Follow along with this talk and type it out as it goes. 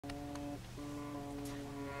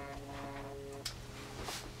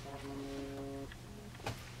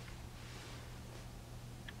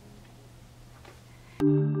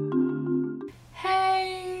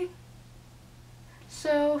Hey!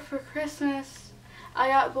 So for Christmas, I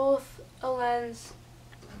got both a lens,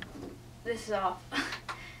 this is off,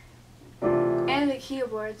 and a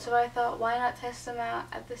keyboard, so I thought why not test them out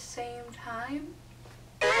at the same time?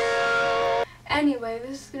 Anyway,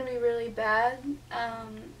 this is gonna be really bad.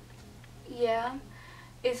 Yeah,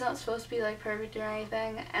 it's not supposed to be like perfect or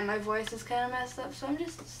anything, and my voice is kind of messed up, so I'm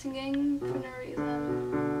just singing for no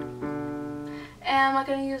reason. And I'm not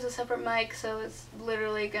gonna use a separate mic, so it's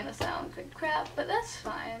literally gonna sound like crap, but that's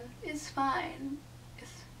fine. It's fine.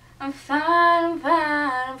 I'm fine, I'm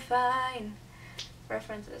fine, I'm fine.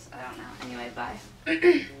 References, I don't know. Anyway, bye.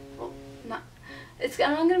 Well, not.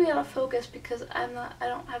 I'm not gonna be able to focus because I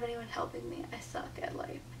don't have anyone helping me. I suck at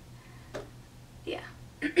life. Yeah.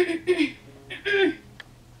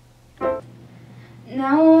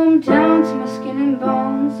 Now I'm down to my skin and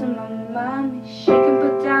bones, and my mind is shaking,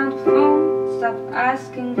 put down the phone. Stop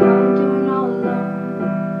asking how I'm doing all alone.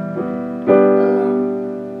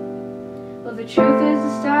 Well, the truth is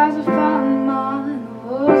the stars are falling on, the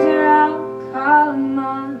wolves are out calling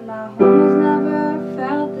on. My home has never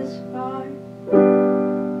felt this far.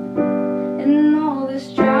 And all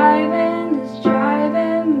this driving is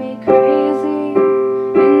driving me crazy.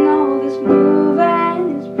 And all this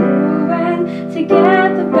moving is proving to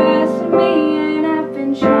get the best of me. And I've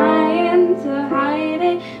been trying to hide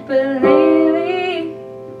it, but lately,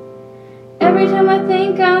 every time I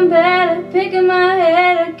think I'm better, picking my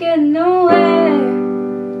head up, getting nowhere.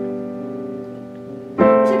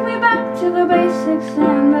 Take me back to the basics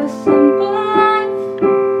and the simple life.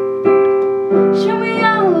 Show me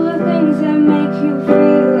all of the things that make you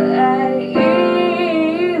feel at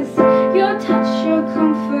ease. Your touch, your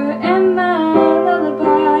comfort, and my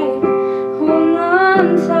lullaby. Hold on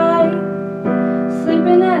tight,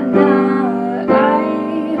 sleeping at night.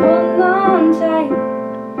 Hold on tight,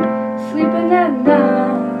 sleeping at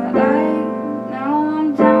night. Now I'm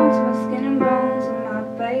down to my skin and bones, and my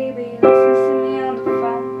baby listens to me on the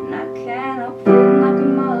phone, and I can't help feeling like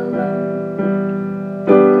I'm all alone.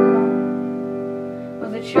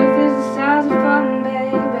 Well, the truth is the stars are falling,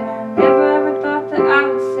 babe, and I never ever thought that I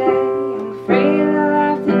would say I'm afraid of the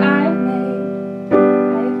life that I've made.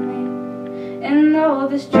 And all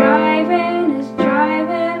this driving is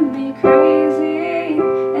driving me crazy,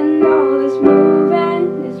 and all this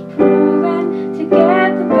moving is proving to get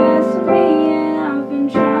the best of me. And I've been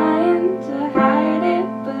trying to hide it,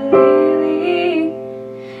 but lately,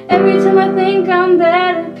 every time I think I'm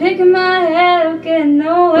better, picking my head up, getting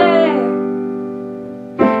nowhere.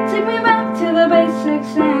 Take me back to the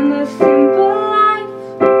basics and the simple life.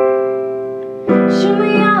 Show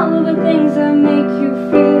me all of the things that make you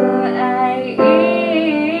feel at ease.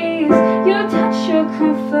 Your touch, your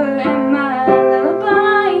comfort, and my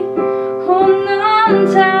lullaby. Hold on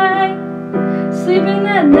tight, sleeping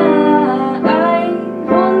at night.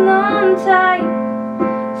 Hold on tight,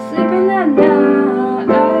 sleeping at night.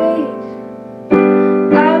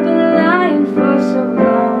 I've been lying for so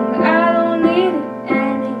long, I don't need it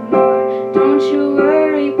anymore. Don't you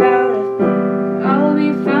worry about a thing, I'll be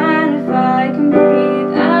fine if I can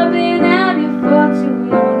breathe. I've been out here for too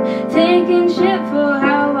long, taking shit for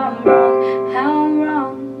how I'm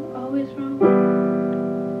wrong, always wrong.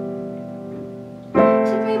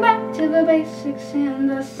 Take me back to the basics and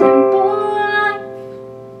the simple life.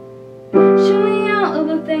 Show me all of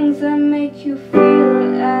the things that make you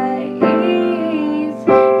feel at ease.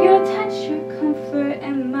 Your touch, your comfort,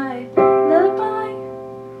 and my lullaby.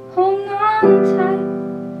 Hold on tight,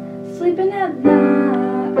 sleeping at night.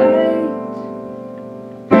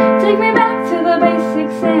 Take me back to the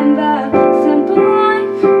basics and the simple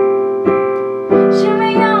life. Show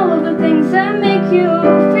me all of the things that make you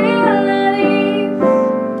feel at ease.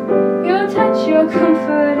 Your touch, your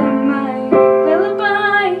comfort, and my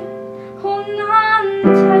lullaby. Hold on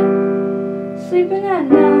tight, sleeping at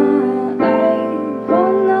night.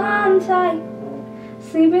 Hold on tight,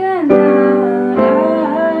 sleeping at night.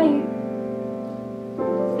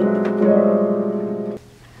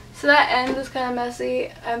 So that end was kind of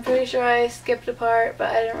messy. I'm pretty sure I skipped a part,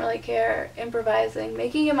 but I didn't really care. Improvising,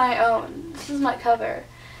 making it my own. This is my cover.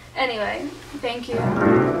 Anyway, thank you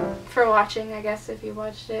for watching, I guess, if you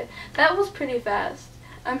watched it. That was pretty fast.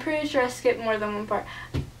 I'm pretty sure I skipped more than one part.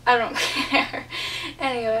 I don't care.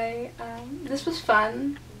 Anyway, this was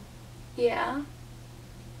fun. Yeah.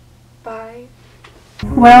 Bye.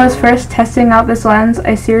 When I was first testing out this lens,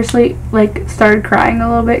 I seriously, started crying a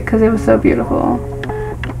little bit because it was so beautiful.